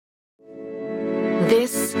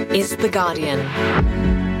This is The Guardian.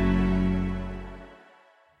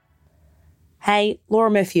 Hey, Laura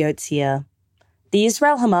Murphy-Oates here. The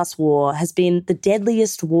Israel-Hamas war has been the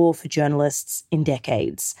deadliest war for journalists in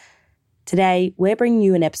decades. Today, we're bringing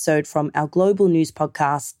you an episode from our global news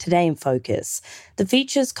podcast, Today in Focus, that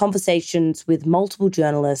features conversations with multiple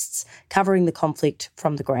journalists covering the conflict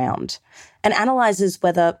from the ground and analyses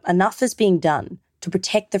whether enough is being done to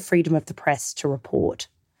protect the freedom of the press to report.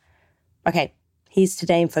 Okay, here's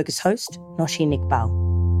Today in Focus host, Nosheen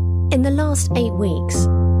Iqbal. In the last 8 weeks,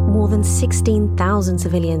 more than 16,000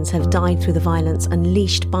 civilians have died through the violence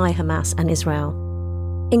unleashed by Hamas and Israel.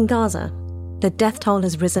 In Gaza, the death toll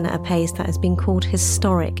has risen at a pace that has been called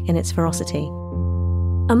historic in its ferocity.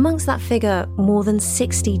 Amongst that figure, more than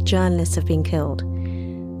 60 journalists have been killed.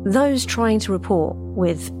 Those trying to report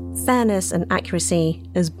with fairness and accuracy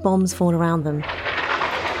as bombs fall around them.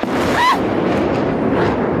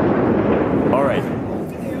 All right.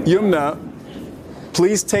 Yumna,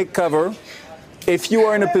 please take cover. If you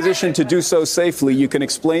are in a position to do so safely, you can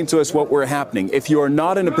explain to us what we're happening. If you are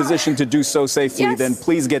not in a position to do so safely, then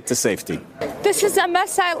please get to safety. This is a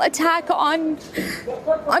missile attack on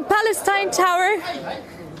Palestine Tower,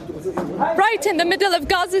 right in the middle of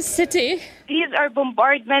Gaza City. These are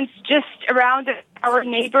bombardments just around our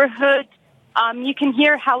neighborhood. You can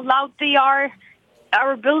hear how loud they are.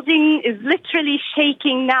 Our building is literally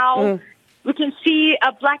shaking now. We can see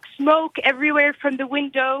a black smoke everywhere from the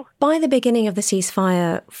window. By the beginning of the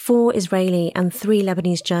ceasefire, 4 Israeli and 3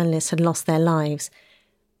 Lebanese journalists had lost their lives.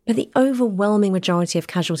 But the overwhelming majority of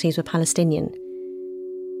casualties were Palestinian.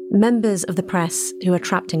 Members of the press who are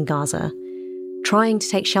trapped in Gaza, trying to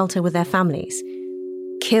take shelter with their families,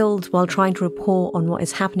 killed while trying to report on what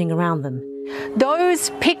is happening around them. Those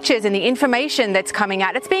pictures and the information that's coming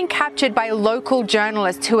out, it's being captured by local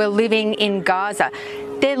journalists who are living in Gaza.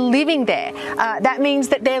 They're living there. That means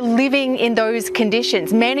that they're living in those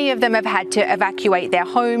conditions. Many of them have had to evacuate their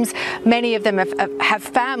homes. Many of them have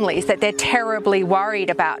families that they're terribly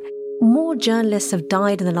worried about. More journalists have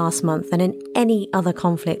died in the last month than in any other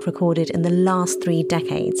conflict recorded in the last 3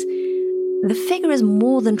 decades. The figure is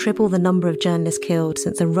more than triple the number of journalists killed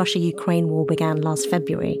since the Russia-Ukraine war began last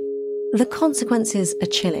February. The consequences are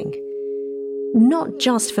chilling. Not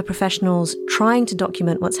just for professionals trying to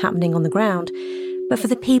document what's happening on the ground, but for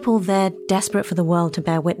the people they're desperate for the world to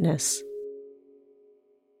bear witness.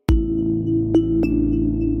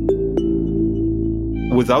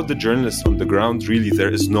 Without the journalists on the ground, really,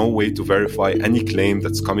 there is no way to verify any claim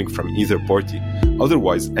that's coming from either party.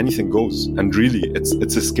 Otherwise, anything goes. And really,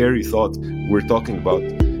 it's a scary thought. We're talking about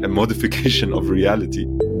a modification of reality.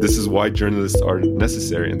 This is why journalists are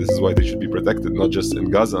necessary, and this is why they should be protected, not just in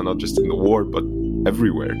Gaza, not just in the war, but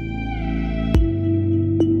everywhere.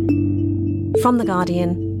 From The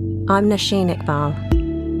Guardian, I'm Nosheen Iqbal.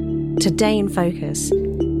 Today in Focus,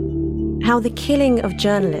 how the killing of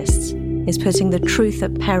journalists is putting the truth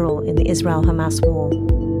at peril in the Israel-Hamas war.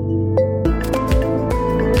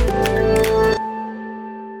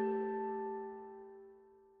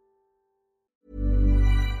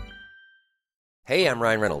 Hey, I'm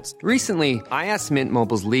Ryan Reynolds. Recently, I asked Mint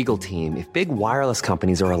Mobile's legal team if big wireless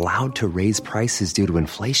companies are allowed to raise prices due to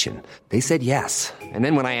inflation. They said yes. And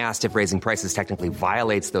then when I asked if raising prices technically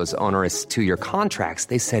violates those onerous 2-year contracts,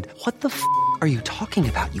 they said, "What the f*** are you talking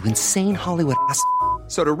about, you insane Hollywood ass f-?"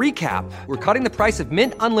 So to recap, we're cutting the price of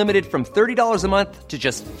Mint Unlimited from $30 a month to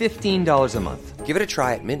just $15 a month. Give it a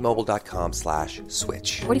try at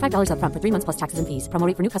mintmobile.com/switch. $45 up front for 3 months plus taxes and fees. Promo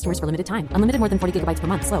rate for new customers for limited time. Unlimited more than 40 gigabytes per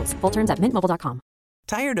month. Slows full terms at mintmobile.com.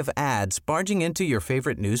 Tired of ads barging into your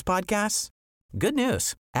favorite news podcasts? Good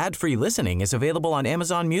news. Ad-free listening is available on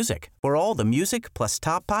Amazon Music for all the music plus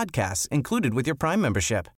top podcasts included with your Prime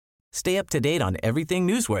membership. Stay up to date on everything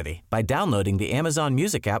newsworthy by downloading the Amazon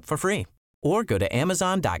Music app for free. Or go to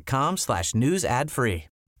amazon.com/news ad free.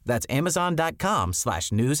 That's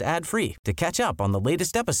amazon.com/news ad free to catch up on the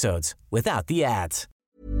latest episodes without the ads.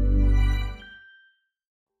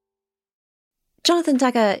 Jonathan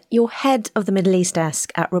Dagher, you're head of the Middle East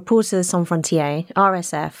desk at Reporters Sans Frontières,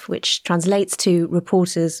 RSF, which translates to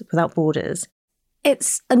Reporters Without Borders.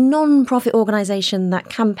 It's a non-profit organisation that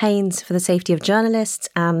campaigns for the safety of journalists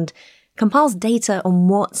and compiles data on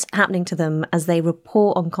what's happening to them as they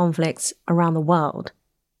report on conflicts around the world.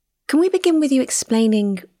 Can we begin with you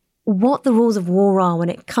explaining what the rules of war are when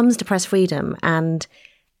it comes to press freedom and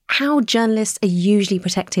how journalists are usually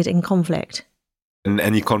protected in conflict? In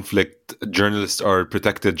any conflict, journalists are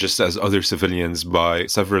protected just as other civilians by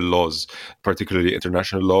several laws, particularly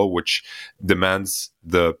international law, which demands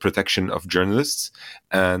the protection of journalists.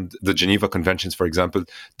 And the Geneva Conventions, for example,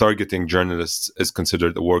 targeting journalists is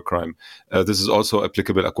considered a war crime. This is also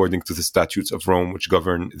applicable according to the Statutes of Rome, which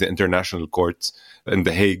govern the international courts in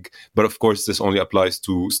The Hague. But of course, this only applies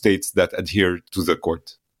to states that adhere to the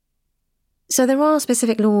court. So there are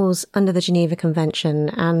specific laws under the Geneva Convention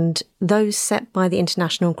and those set by the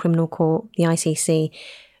International Criminal Court, the ICC,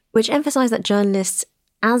 which emphasise that journalists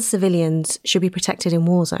as civilians should be protected in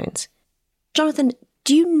war zones. Jonathan,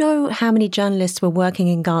 do you know how many journalists were working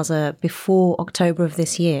in Gaza before October of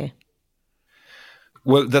this year?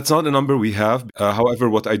 Well, that's not a number we have. However,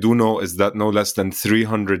 what I do know is that no less than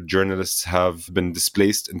 300 journalists have been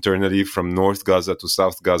displaced internally from North Gaza to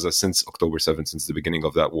South Gaza since October 7th, since the beginning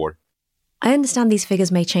of that war. I understand these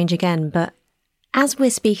figures may change again, but as we're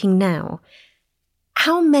speaking now,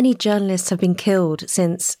 how many journalists have been killed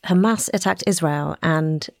since Hamas attacked Israel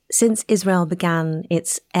and since Israel began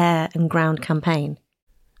its air and ground campaign?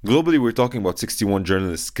 Globally, we're talking about 61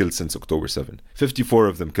 journalists killed since October 7. 54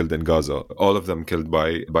 of them killed in Gaza, all of them killed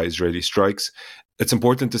by Israeli strikes. It's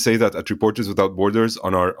important to say that at Reporters Without Borders,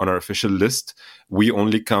 on our official list, we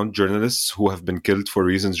only count journalists who have been killed for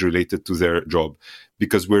reasons related to their job,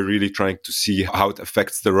 because we're really trying to see how it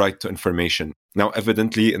affects the right to information. Now,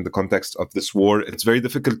 evidently, in the context of this war, it's very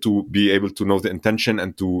difficult to be able to know the intention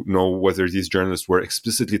and to know whether these journalists were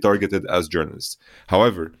explicitly targeted as journalists.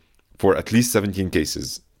 However, for at least 17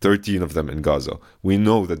 cases, 13 of them in Gaza, we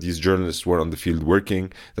know that these journalists were on the field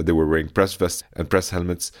working, that they were wearing press vests and press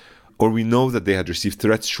helmets, or we know that they had received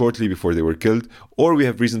threats shortly before they were killed, or we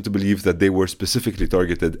have reason to believe that they were specifically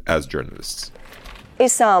targeted as journalists.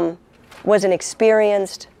 Issam was an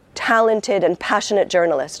experienced, talented, and passionate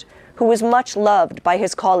journalist who was much loved by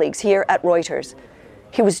his colleagues here at Reuters.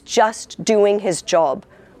 He was just doing his job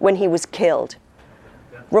when he was killed.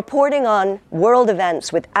 Reporting on world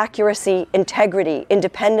events with accuracy, integrity,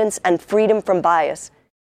 independence, and freedom from bias.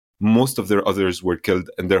 Most of their others were killed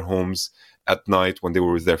in their homes at night when they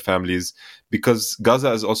were with their families, because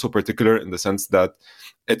Gaza is also particular in the sense that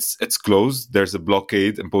it's closed. There's a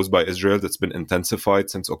blockade imposed by Israel that's been intensified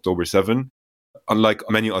since October 7. Unlike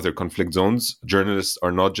many other conflict zones, journalists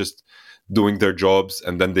are not just doing their jobs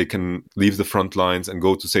and then they can leave the front lines and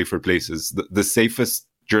go to safer places. The safest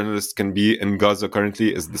journalists can be in Gaza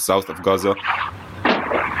currently is the south of Gaza,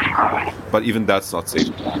 but even that's not safe.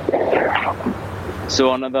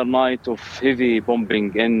 So another night of heavy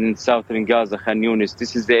bombing in southern Gaza, Khan Yunis.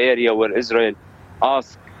 This is the area where Israel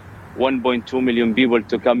asked 1.2 million people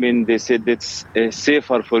to come in. They said it's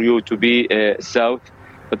safer for you to be south.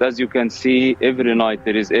 But as you can see, every night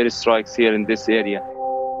there is airstrikes here in this area.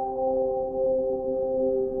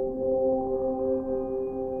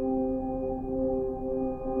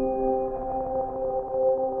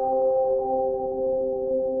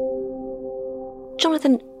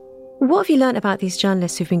 Jonathan, what have you learned about these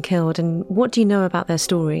journalists who've been killed, and what do you know about their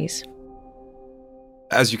stories?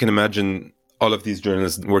 As you can imagine, all of these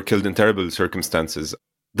journalists were killed in terrible circumstances.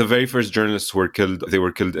 The very first journalists who were killed, they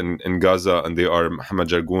were killed in Gaza, and they are Mohammed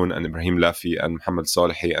Jargoon and Ibrahim Lafi and Mohammed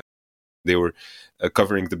Salehi. They were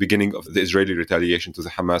covering the beginning of the Israeli retaliation to the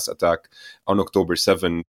Hamas attack on October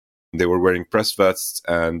 7. They were wearing press vests,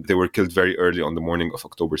 and they were killed very early on the morning of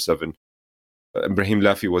October 7. Ibrahim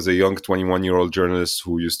Lafi was a young 21-year-old journalist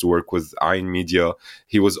who used to work with Ayn Media.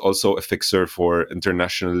 He was also a fixer for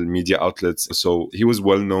international media outlets. So he was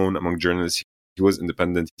well known among journalists. He was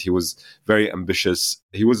independent. He was very ambitious.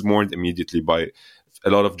 He was mourned immediately by a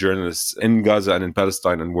lot of journalists in Gaza and in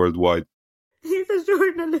Palestine and worldwide. He's a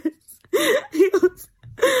journalist. He was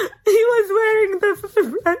wearing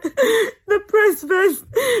the press vest.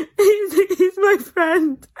 He's my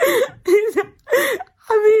friend. He's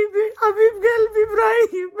Habib Galbi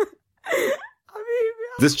Ibrahim.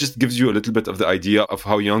 This just gives you a little bit of the idea of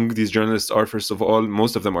how young these journalists are, first of all.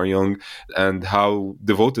 Most of them are young, and how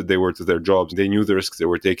devoted they were to their jobs. They knew the risks they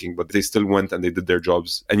were taking, but they still went and they did their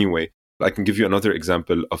jobs anyway. I can give you another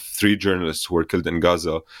example of 3 journalists who were killed in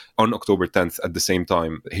Gaza on October 10th at the same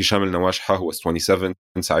time. Hisham al-Nawashha, who was 27,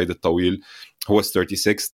 and Saeed al-Tawil, who was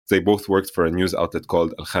 36. They both worked for a news outlet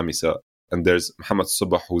called Al-Khamisa. And there's Muhammad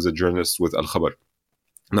Subah, who's a journalist with Al-Khabar.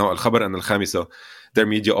 Now, Al-Khabar and Al-Khamisa, their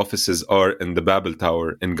media offices are in the Babel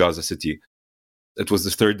Tower in Gaza City. It was the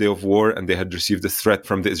 3rd day of war, and they had received a threat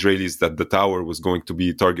from the Israelis that the tower was going to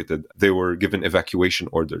be targeted. They were given evacuation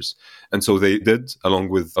orders. And so they did, along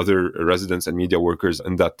with other residents and media workers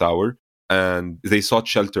in that tower. And they sought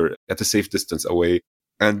shelter at a safe distance away.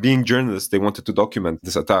 And being journalists, they wanted to document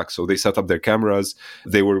this attack. So they set up their cameras.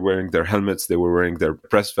 They were wearing their helmets. They were wearing their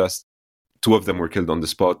press vests. 2 of them were killed on the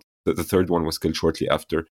spot. The third one was killed shortly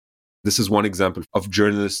after. This is one example of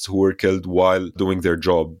journalists who were killed while doing their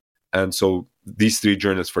job. And so these 3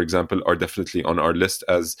 journalists, for example, are definitely on our list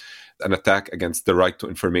as an attack against the right to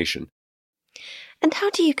information. And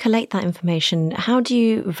how do you collate that information? How do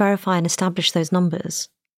you verify and establish those numbers?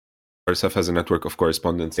 RSF has a network of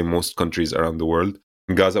correspondents in most countries around the world.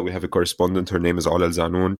 In Gaza, we have a correspondent. Her name is Ala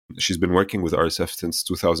Al-Zanoun. She's been working with RSF since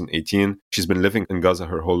 2018. She's been living in Gaza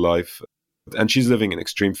her whole life. And she's living in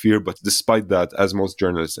extreme fear. But despite that, as most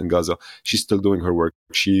journalists in Gaza, she's still doing her work.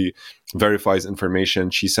 She verifies information.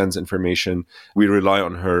 She sends information. We rely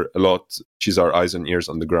on her a lot. She's our eyes and ears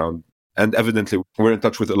on the ground. And evidently, we're in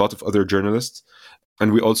touch with a lot of other journalists.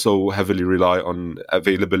 And we also heavily rely on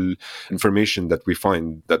available information that we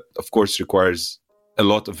find that, of course, requires a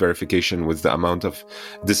lot of verification with the amount of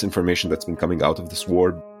disinformation that's been coming out of this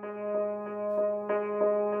war.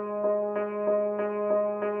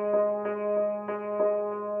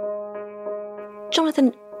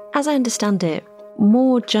 Jonathan, as I understand it,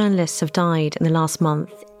 more journalists have died in the last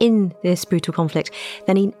month in this brutal conflict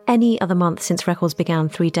than in any other month since records began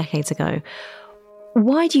 3 decades ago.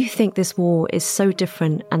 Why do you think this war is so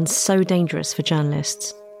different and so dangerous for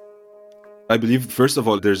journalists? I believe, first of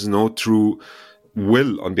all, there's no true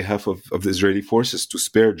will on behalf of the Israeli forces to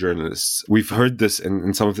spare journalists. We've heard this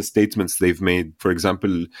in some of the statements they've made. For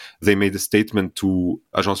example, they made a statement to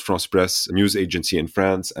Agence France-Presse, a news agency in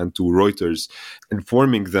France, and to Reuters,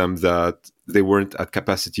 informing them that they weren't at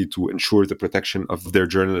capacity to ensure the protection of their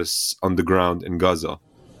journalists on the ground in Gaza.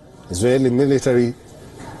 Israeli military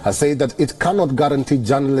has said that it cannot guarantee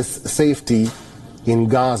journalists' safety in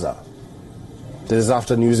Gaza. This is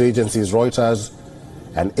after news agencies Reuters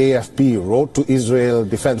and AFP wrote to Israel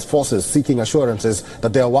Defense Forces seeking assurances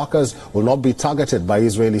that their workers will not be targeted by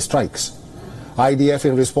Israeli strikes. IDF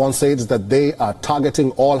in response says that they are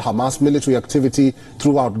targeting all Hamas military activity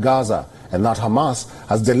throughout Gaza and that Hamas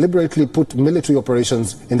has deliberately put military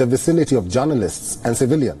operations in the vicinity of journalists and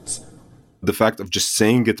civilians. The fact of just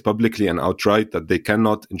saying it publicly and outright that they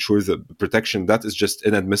cannot ensure the protection, that is just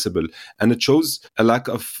inadmissible. And it shows a lack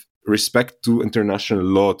of respect to international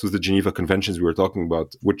law, to the Geneva Conventions we were talking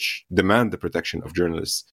about, which demand the protection of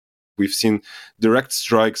journalists. We've seen direct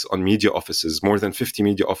strikes on media offices. More than 50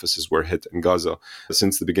 media offices were hit in Gaza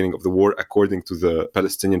since the beginning of the war, according to the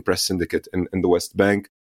Palestinian Press Syndicate in the West Bank.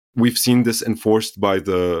 We've seen this enforced by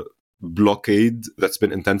the blockade that's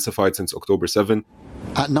been intensified since October 7.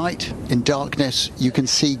 At night, in darkness, you can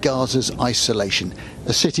see Gaza's isolation,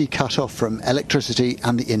 a city cut off from electricity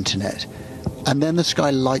and the internet. And then the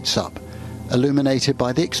sky lights up, illuminated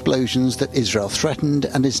by the explosions that Israel threatened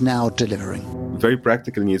and is now delivering. Very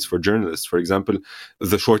practical needs for journalists. For example,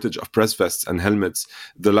 the shortage of press vests and helmets,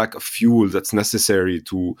 the lack of fuel that's necessary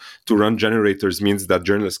to run generators means that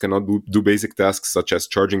journalists cannot do basic tasks such as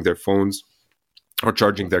charging their phones or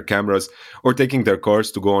charging their cameras or taking their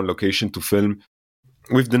cars to go on location to film.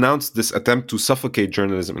 We've denounced this attempt to suffocate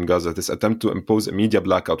journalism in Gaza, this attempt to impose a media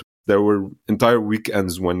blackout. There were entire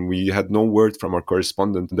weekends when we had no word from our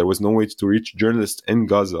correspondent. There was no way to reach journalists in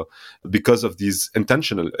Gaza because of these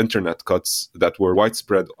intentional internet cuts that were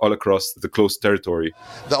widespread all across the closed territory.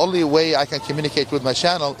 The only way I can communicate with my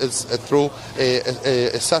channel is through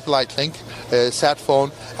a satellite link, a sat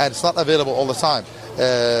phone, and it's not available all the time.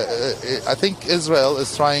 I think Israel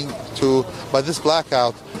is trying to, by this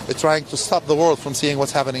blackout, trying to stop the world from seeing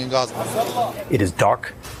what's happening in Gaza. It is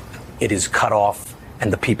dark, it is cut off,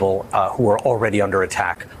 and the people who are already under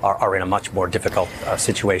attack are in a much more difficult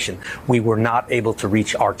situation. We were not able to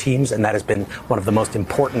reach our teams, and that has been one of the most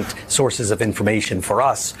important sources of information for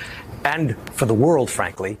us and for the world,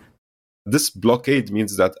 frankly. This blockade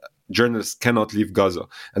means that journalists cannot leave Gaza,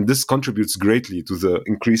 and this contributes greatly to the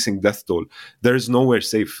increasing death toll. There is nowhere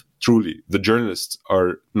safe, truly. The journalists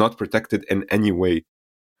are not protected in any way.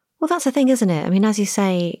 Well, that's the thing, isn't it? I mean, as you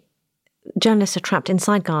say, journalists are trapped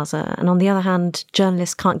inside Gaza, and on the other hand,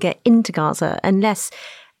 journalists can't get into Gaza unless,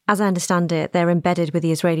 as I understand it, they're embedded with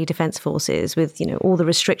the Israeli Defense Forces, with, you know, all the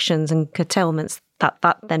restrictions and curtailments that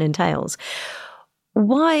then entails.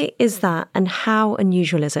 Why is that, and how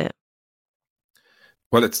unusual is it?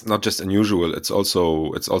 Well, it's not just unusual, it's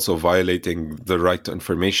also violating the right to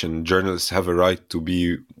information. Journalists have a right to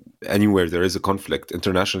be anywhere there is a conflict.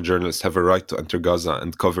 International journalists have a right to enter Gaza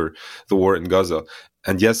and cover the war in Gaza.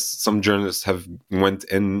 And yes, some journalists have went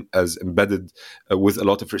in as embedded with a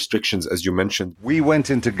lot of restrictions, as you mentioned. We went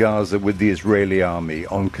into Gaza with the Israeli army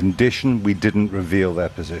on condition we didn't reveal their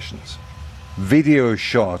positions. Video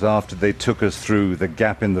shot after they took us through the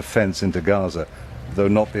gap in the fence into Gaza though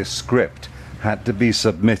not this script, had to be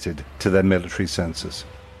submitted to their military censors.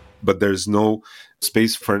 But there's no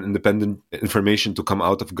space for an independent information to come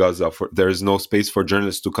out of Gaza. There is no space for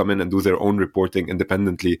journalists to come in and do their own reporting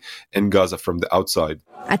independently in Gaza from the outside.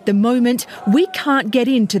 At the moment, we can't get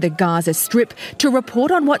into the Gaza Strip to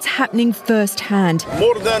report on what's happening firsthand.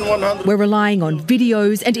 More than 100. We're relying on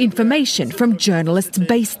videos and information from journalists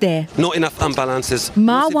based there. Not enough ambulances.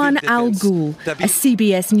 Marwan Al-Ghul, a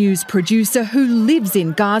CBS News producer who lives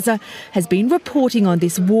in Gaza, has been reporting on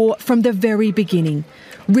this war from the very beginning,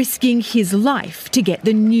 risking his life to get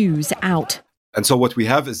the news out. And so what we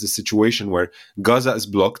have is a situation where Gaza is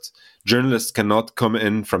blocked. Journalists cannot come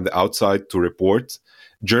in from the outside to report.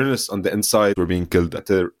 Journalists on the inside were being killed at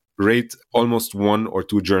a rate almost 1 or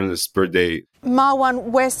 2 journalists per day. Marwan,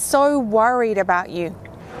 we're so worried about you.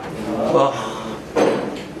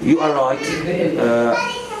 You are right.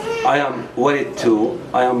 I am worried too.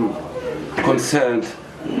 I am concerned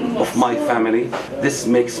of my family. This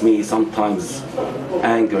makes me sometimes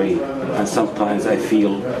angry, and sometimes I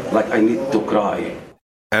feel like I need to cry.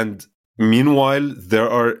 And meanwhile, there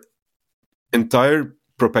are entire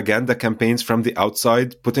propaganda campaigns from the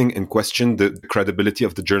outside putting in question the credibility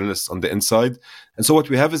of the journalists on the inside. And so what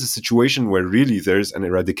we have is a situation where really there's an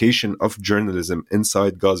eradication of journalism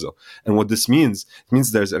inside Gaza. And what this means, it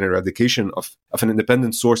means there's an eradication of an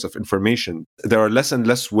independent source of information. There are less and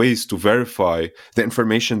less ways to verify the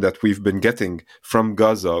information that we've been getting from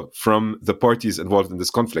Gaza, from the parties involved in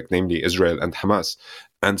this conflict, namely Israel and Hamas.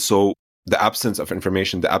 And so the absence of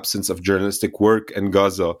information, the absence of journalistic work in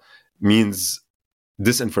Gaza means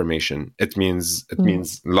disinformation. It means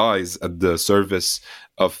lies at the service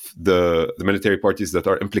of the military parties that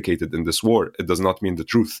are implicated in this war. It does not mean the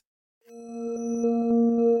truth.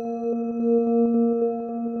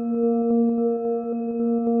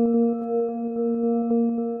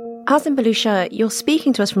 Azim Balusha, you're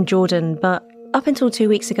speaking to us from Jordan, but up until 2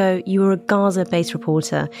 weeks ago, you were a Gaza-based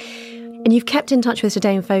reporter. And you've kept in touch with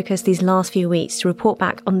Today in Focus these last few weeks to report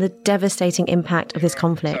back on the devastating impact of this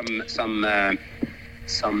conflict.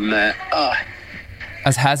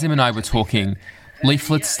 As Hazim and I were talking,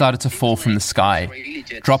 leaflets started to fall from the sky,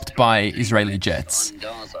 dropped by Israeli jets.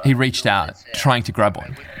 He reached out, trying to grab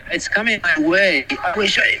one. It's coming my way. I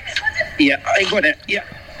wish I got it. Yeah.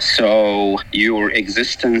 So your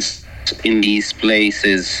existence in these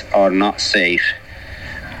places are not safe.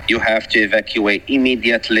 You have to evacuate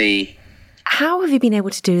immediately. How have you been able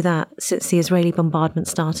to do that since the Israeli bombardment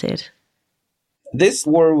started? This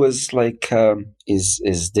war was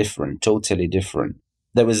is different, totally different.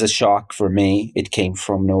 There was a shock for me. It came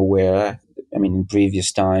from nowhere. I mean, in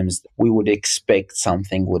previous times, we would expect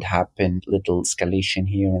something would happen, little escalation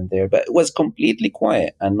here and there, but it was completely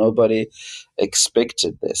quiet and nobody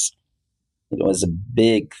expected this. It was a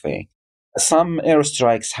big thing. Some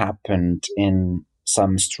airstrikes happened in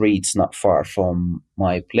some streets not far from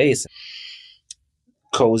my place,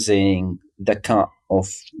 causing the cut of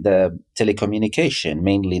the telecommunication,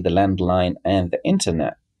 mainly the landline and the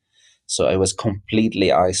internet. So I was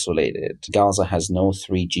completely isolated. Gaza has no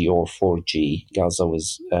 3G or 4G. Gaza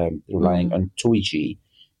was relying on 2G.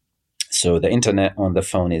 So the internet on the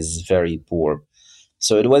phone is very poor.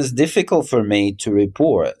 So it was difficult for me to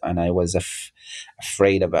report, and I was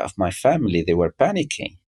afraid about my family. They were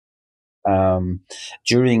panicking.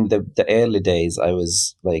 During the early days, I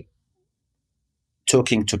was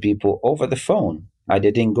talking to people over the phone. I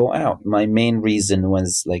didn't go out. My main reason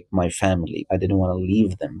was my family. I didn't want to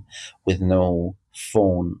leave them with no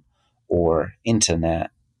phone or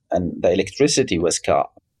internet, and the electricity was cut.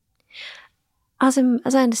 Azim,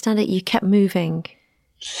 as I understand it, you kept moving.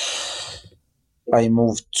 I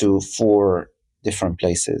moved to 4 different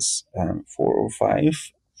places, 4 or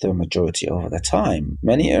 5, the majority of the time.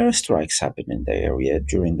 Many airstrikes happened in the area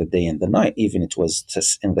during the day and the night. Even it was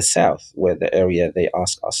just in the south, where the area they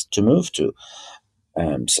asked us to move to.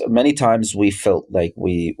 So many times we felt like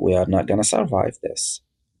we are not going to survive this.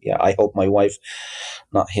 Yeah, I hope my wife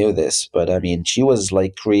not hear this, but I mean, she was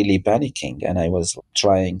really panicking, and I was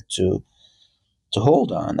trying to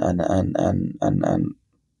hold on and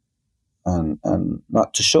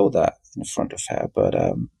not to show that in front of her. But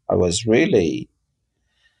I was really,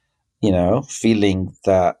 feeling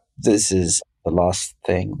that this is the last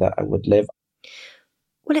thing that I would live.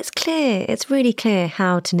 Well, it's really clear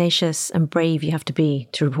how tenacious and brave you have to be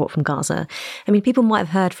to report from Gaza. I mean, people might have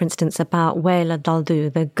heard, for instance, about Wael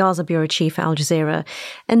Daldou, the Gaza bureau chief at Al Jazeera,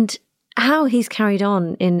 and how he's carried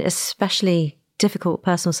on in especially difficult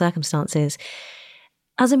personal circumstances.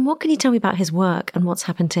 Azim, what can you tell me about his work and what's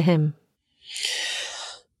happened to him?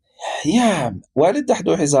 Yeah, Wael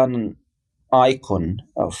Daldou is on icon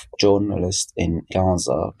of journalist in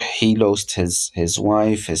Gaza. He lost his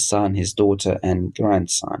wife, his son, his daughter, and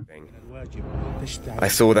grandson. I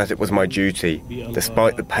saw that it was my duty,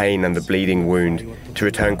 despite the pain and the bleeding wound, to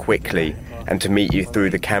return quickly and to meet you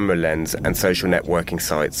through the camera lens and social networking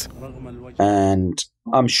sites. And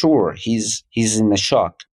I'm sure he's in a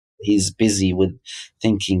shock. He's busy with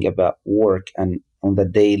thinking about work and on the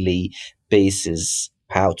daily basis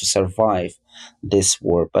how to survive this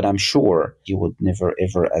war. But I'm sure he would never,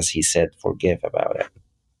 ever, as he said, forgive about it.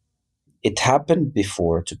 It happened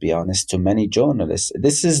before, to be honest, to many journalists.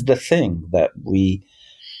 This is the thing that we,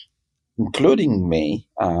 including me,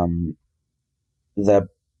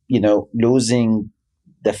 losing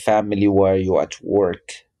the family where you're at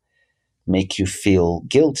work make you feel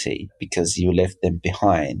guilty because you left them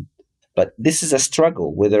behind. But this is a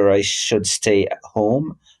struggle, whether I should stay at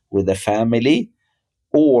home with the family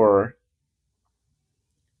or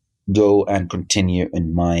go and continue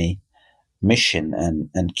in my mission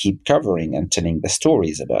and keep covering and telling the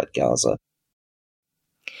stories about Gaza.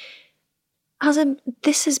 Hazem,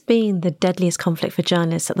 this has been the deadliest conflict for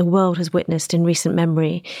journalists that the world has witnessed in recent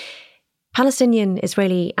memory. Palestinian,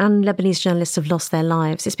 Israeli and Lebanese journalists have lost their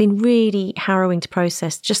lives. It's been really harrowing to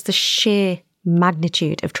process just the sheer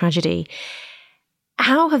magnitude of tragedy.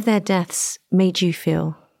 How have their deaths made you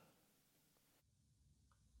feel?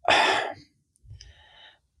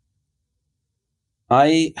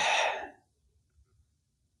 I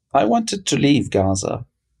wanted to leave Gaza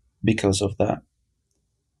because of that.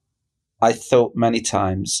 I thought many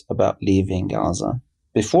times about leaving Gaza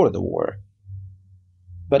before the war,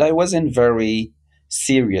 but I wasn't very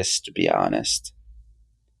serious, to be honest.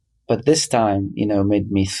 But this time,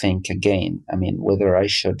 made me think again. I mean, whether I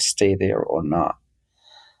should stay there or not,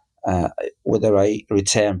 whether I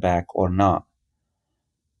return back or not.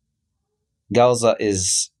 Gaza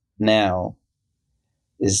is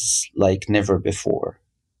like never before.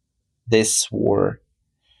 This war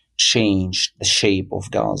changed the shape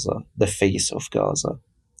of Gaza, the face of Gaza.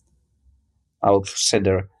 I would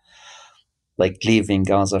consider like leaving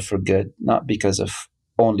Gaza for good, not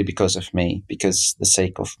only because of me, because the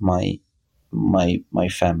sake of my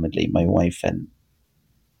family, my wife and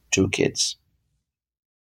 2 kids.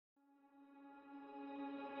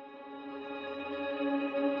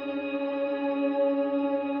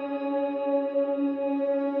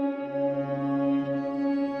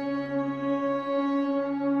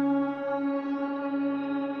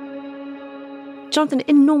 Jonathan,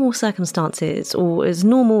 in normal circumstances, or as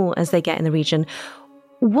normal as they get in the region,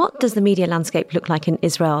 what does the media landscape look like in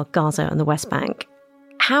Israel, Gaza and the West Bank?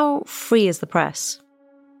 How free is the press?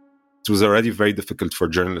 It was already very difficult for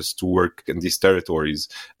journalists to work in these territories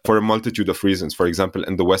for a multitude of reasons. For example,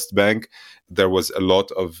 in the West Bank, there was a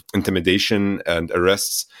lot of intimidation and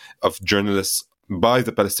arrests of journalists by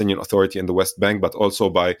the Palestinian Authority in the West Bank, but also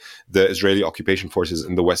by the Israeli occupation forces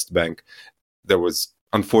in the West Bank. There was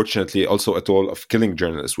unfortunately also a toll of killing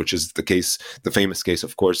journalists, which is the famous case,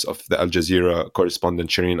 of course, of the Al Jazeera correspondent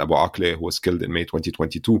Shireen Abu Akleh, who was killed in May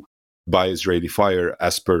 2022 by Israeli fire,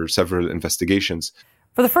 as per several investigations.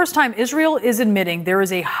 For the first time, Israel is admitting there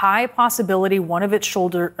is a high possibility one of its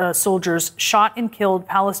soldiers shot and killed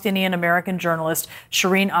Palestinian-American journalist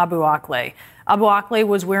Shireen Abu Akleh. Abu Akleh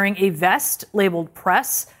was wearing a vest labeled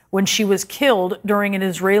press when she was killed during an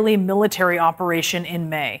Israeli military operation in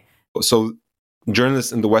May. So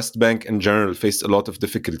journalists in the West Bank in general faced a lot of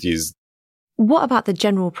difficulties. What about the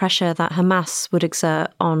general pressure that Hamas would exert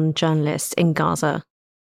on journalists in Gaza?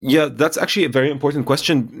 Yeah, that's actually a very important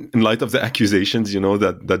question in light of the accusations,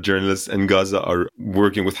 that journalists in Gaza are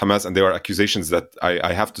working with Hamas, and there are accusations that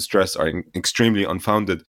I have to stress are extremely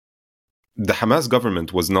unfounded. The Hamas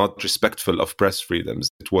government was not respectful of press freedoms.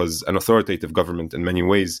 It was an authoritative government in many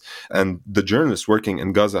ways. And the journalists working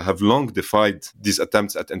in Gaza have long defied these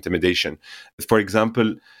attempts at intimidation. For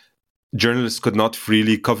example, journalists could not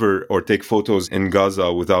freely cover or take photos in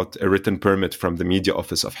Gaza without a written permit from the media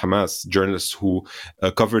office of Hamas. Journalists who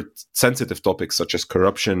covered sensitive topics such as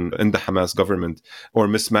corruption in the Hamas government or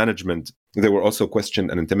mismanagement, they were also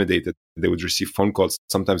questioned and intimidated. They would receive phone calls.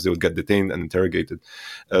 Sometimes they would get detained and interrogated.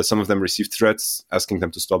 Some of them received threats asking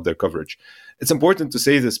them to stop their coverage. It's important to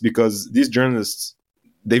say this because these journalists,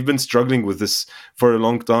 they've been struggling with this for a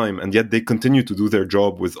long time, and yet they continue to do their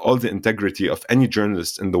job with all the integrity of any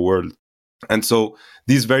journalist in the world. And so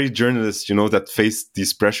these very journalists, that faced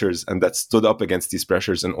these pressures and that stood up against these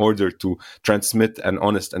pressures in order to transmit an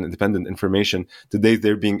honest and independent information, today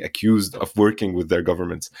they're being accused of working with their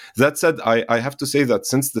governments. That said, I have to say that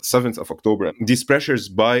since the 7th of October, these pressures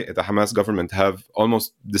by the Hamas government have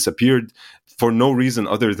almost disappeared for no reason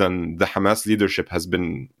other than the Hamas leadership has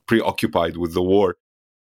been preoccupied with the war.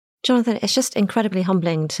 Jonathan, it's just incredibly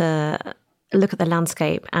humbling to look at the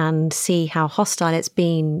landscape and see how hostile it's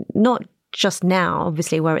been, not just now,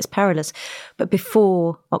 obviously, where it's perilous, but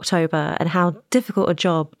before October, and how difficult a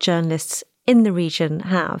job journalists in the region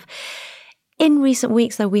have. In recent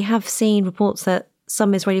weeks, though, we have seen reports that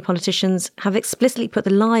some Israeli politicians have explicitly put the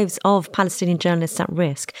lives of Palestinian journalists at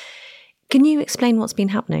risk. Can you explain what's been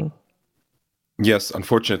happening? Yes,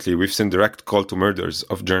 unfortunately, we've seen direct call to murders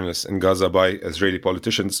of journalists in Gaza by Israeli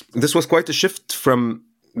politicians. This was quite a shift from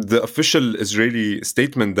the official Israeli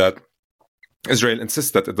statement that Israel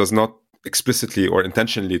insists that it does not explicitly or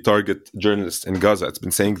intentionally target journalists in Gaza. It's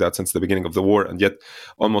been saying that since the beginning of the war, and yet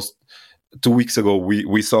almost 2 weeks ago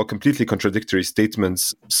we saw completely contradictory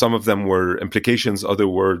statements. Some of them were implications, others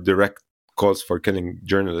were direct calls for killing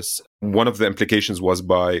journalists. One of the implications was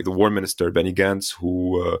by the war minister, Benny Gantz,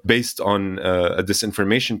 who, based on a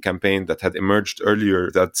disinformation campaign that had emerged earlier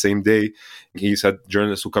that same day, he said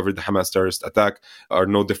journalists who covered the Hamas terrorist attack are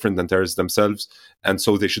no different than terrorists themselves, and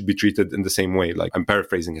so they should be treated in the same way. Like, I'm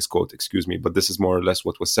paraphrasing his quote, excuse me, but this is more or less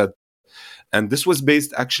what was said. And this was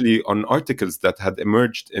based actually on articles that had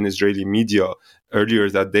emerged in Israeli media earlier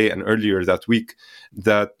that day and earlier that week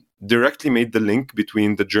that directly made the link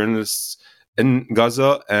between the journalists in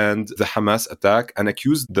Gaza and the Hamas attack and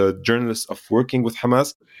accused the journalists of working with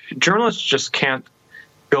Hamas. Journalists just can't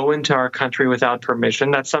go into our country without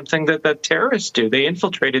permission. That's something that terrorists do. They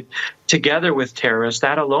infiltrated together with terrorists.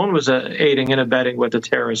 That alone was aiding and abetting what the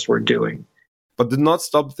terrorists were doing. But did not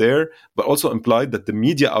stop there, but also implied that the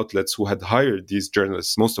media outlets who had hired these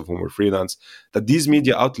journalists, most of whom were freelance, that these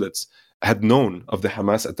media outlets had known of the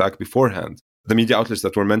Hamas attack beforehand. The media outlets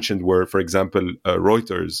that were mentioned were, for example,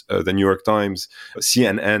 Reuters, the New York Times,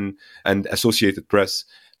 CNN, and Associated Press.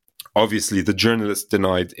 Obviously, the journalists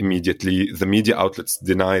denied immediately. The media outlets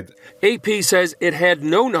denied. AP says it had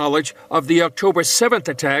no knowledge of the October 7th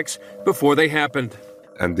attacks before they happened.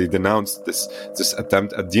 And they denounced this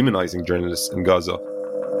attempt at demonizing journalists in Gaza.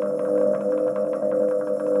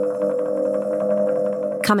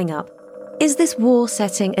 Coming up, is this war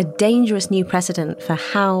setting a dangerous new precedent for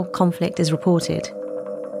how conflict is reported?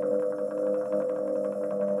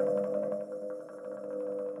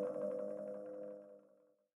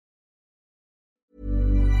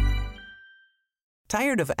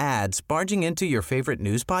 Tired of ads barging into your favorite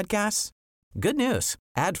news podcasts? Good news.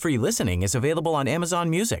 Ad-free listening is available on Amazon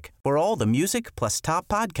Music for all the music plus top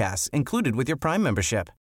podcasts included with your Prime membership.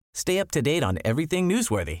 Stay up to date on everything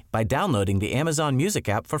newsworthy by downloading the Amazon Music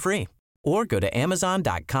app for free. Or go to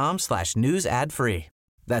amazon.com/news ad free.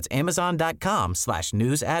 That's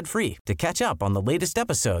amazon.com/news ad free to catch up on the latest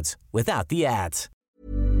episodes without the ads.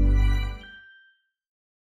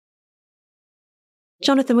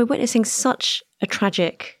 Jonathan, we're witnessing such a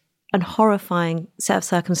tragic and horrifying set of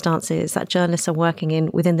circumstances that journalists are working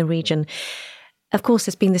in within the region. Of course,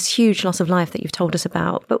 there's been this huge loss of life that you've told us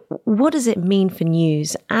about, but what does it mean for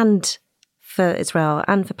news and for Israel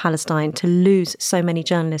and for Palestine to lose so many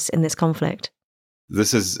journalists in this conflict?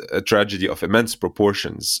 This is a tragedy of immense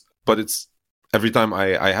proportions, but it's every time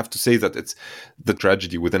I have to say that it's the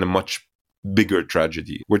tragedy within a much bigger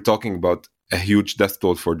tragedy. We're talking about a huge death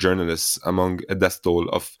toll for journalists among a death toll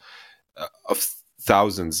of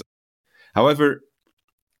thousands. However,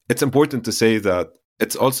 it's important to say that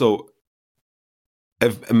it's also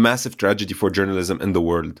a massive tragedy for journalism in the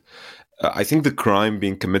world. I think the crime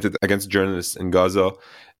being committed against journalists in Gaza,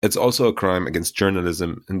 it's also a crime against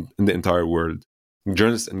journalism in the entire world.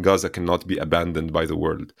 Journalists in Gaza cannot be abandoned by the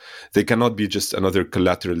world. They cannot be just another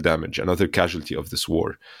collateral damage, another casualty of this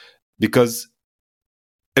war. Because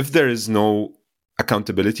if there is no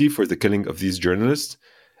accountability for the killing of these journalists,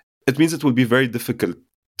 it means it will be very difficult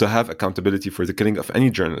to have accountability for the killing of any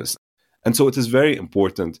journalist. And so it is very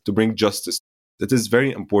important to bring justice. It is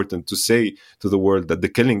very important to say to the world that the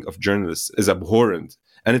killing of journalists is abhorrent.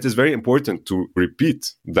 And it is very important to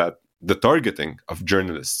repeat that the targeting of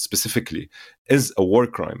journalists specifically is a war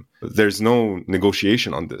crime. There's no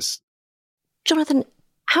negotiation on this. Jonathan,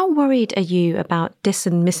 how worried are you about dis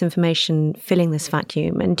and misinformation filling this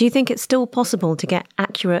vacuum? And do you think it's still possible to get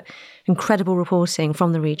accurate and credible reporting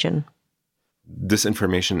from the region?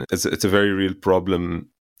 Disinformation it's a very real problem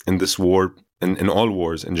in this war, in all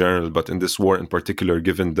wars in general, but in this war in particular,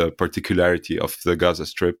 given the particularity of the Gaza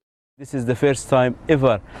Strip. This is the first time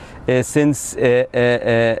ever since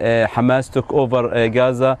Hamas took over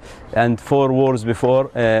Gaza, and 4 wars before.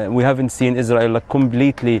 We haven't seen Israel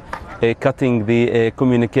completely cutting the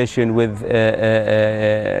communication with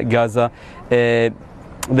Gaza. The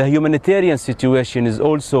humanitarian situation is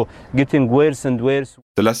also getting worse and worse.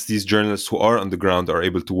 The less these journalists who are on the ground are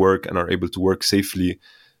able to work and are able to work safely,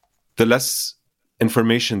 the less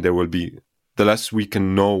information there will be, the less we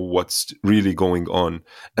can know what's really going on.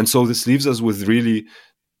 And so this leaves us with really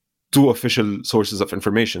 2 official sources of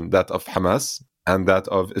information, that of Hamas and that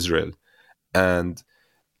of Israel. And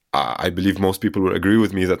I believe most people will agree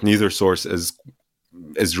with me that neither source is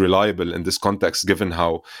reliable in this context, given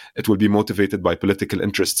how it will be motivated by political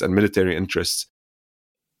interests and military interests.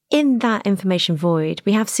 In that information void,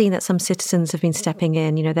 we have seen that some citizens have been stepping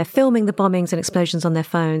in. You know, they're filming the bombings and explosions on their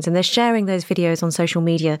phones, and they're sharing those videos on social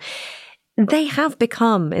media. They have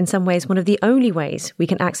become, in some ways, one of the only ways we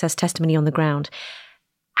can access testimony on the ground.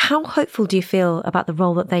 How hopeful do you feel about the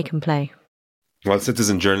role that they can play? Well,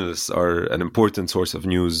 citizen journalists are an important source of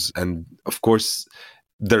news, and of course,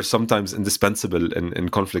 they're sometimes indispensable in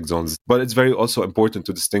conflict zones. But it's very also important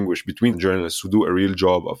to distinguish between journalists who do a real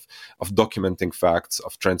job of documenting facts,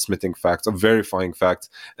 of transmitting facts, of verifying facts,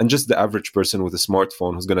 and just the average person with a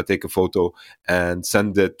smartphone who's going to take a photo and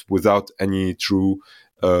send it without any true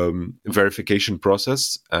verification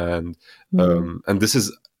process. And this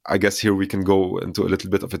is, I guess, here we can go into a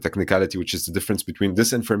little bit of a technicality, which is the difference between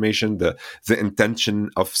disinformation, the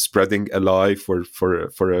intention of spreading a lie for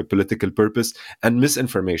a political purpose, and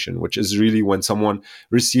misinformation, which is really when someone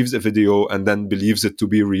receives a video and then believes it to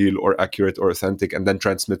be real or accurate or authentic and then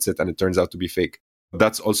transmits it and it turns out to be fake.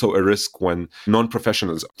 That's also a risk when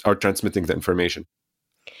non-professionals are transmitting the information.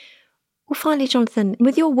 Well, finally, Jonathan,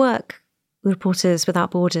 with your work with Reporters Without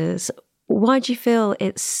Borders, why do you feel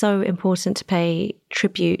it's so important to pay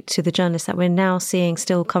tribute to the journalists that we're now seeing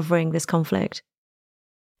still covering this conflict?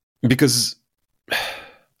 Because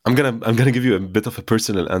I'm gonna give you a bit of a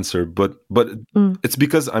personal answer, but it's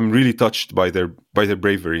because I'm really touched by their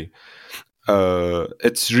bravery.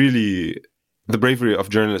 It's really the bravery of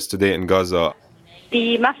journalists today in Gaza.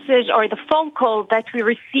 The message or the phone call that we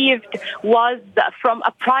received was from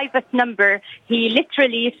a private number. He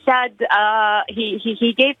literally said,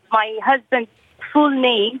 he gave my husband's full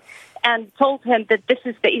name and told him that this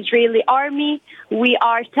is the Israeli army. We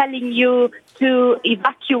are telling you to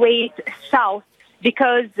evacuate south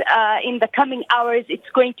because in the coming hours it's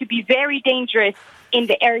going to be very dangerous in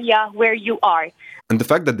the area where you are. And the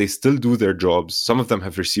fact that they still do their jobs, some of them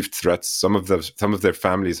have received threats, some of their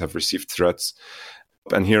families have received threats.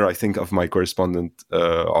 And here I think of my correspondent,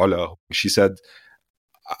 Ola. She said,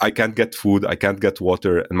 I can't get food, I can't get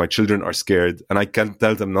water, and my children are scared, and I can't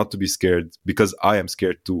tell them not to be scared because I am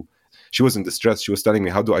scared too. She was in distress. She was telling me,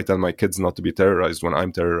 how do I tell my kids not to be terrorized when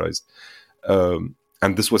I'm terrorized? And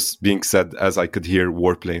this was being said as I could hear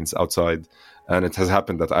warplanes outside. And it has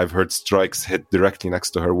happened that I've heard strikes hit directly next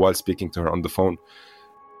to her while speaking to her on the phone.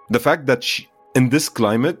 The fact that in this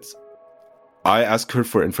climate, I ask her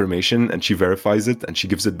for information and she verifies it and she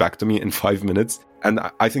gives it back to me in 5 minutes. And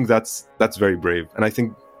I think that's very brave. And I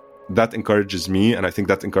think that encourages me, and I think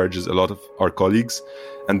that encourages a lot of our colleagues.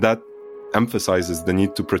 And that emphasizes the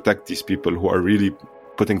need to protect these people who are really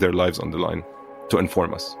putting their lives on the line to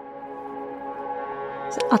inform us.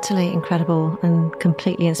 It's utterly incredible and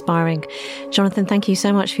completely inspiring. Jonathan, thank you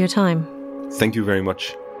so much for your time. Thank you very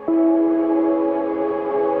much.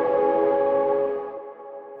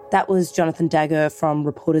 That was Jonathan Dagher from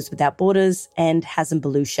Reporters Without Borders and Hazem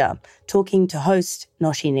Balusha talking to host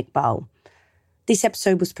Nosheen Iqbal. This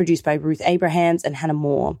episode was produced by Ruth Abrahams and Hannah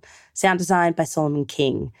Moore. Sound design by Solomon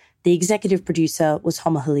King. The executive producer was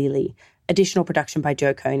Homer Halili. Additional production by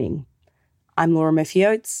Joe Koning. I'm Laura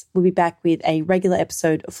Murphy-Oates. We'll be back with a regular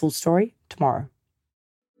episode of Full Story tomorrow.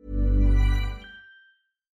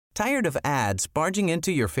 Tired of ads barging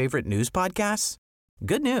into your favorite news podcasts?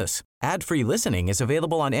 Good news. Ad-free listening is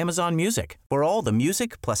available on Amazon Music for all the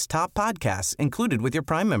music plus top podcasts included with your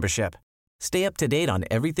Prime membership. Stay up to date on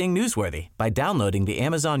everything newsworthy by downloading the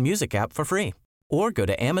Amazon Music app for free or go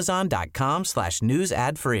to amazon.com/news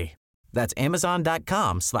ad free. That's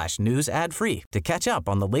amazon.com/news ad free to catch up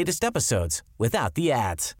on the latest episodes without the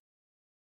ads.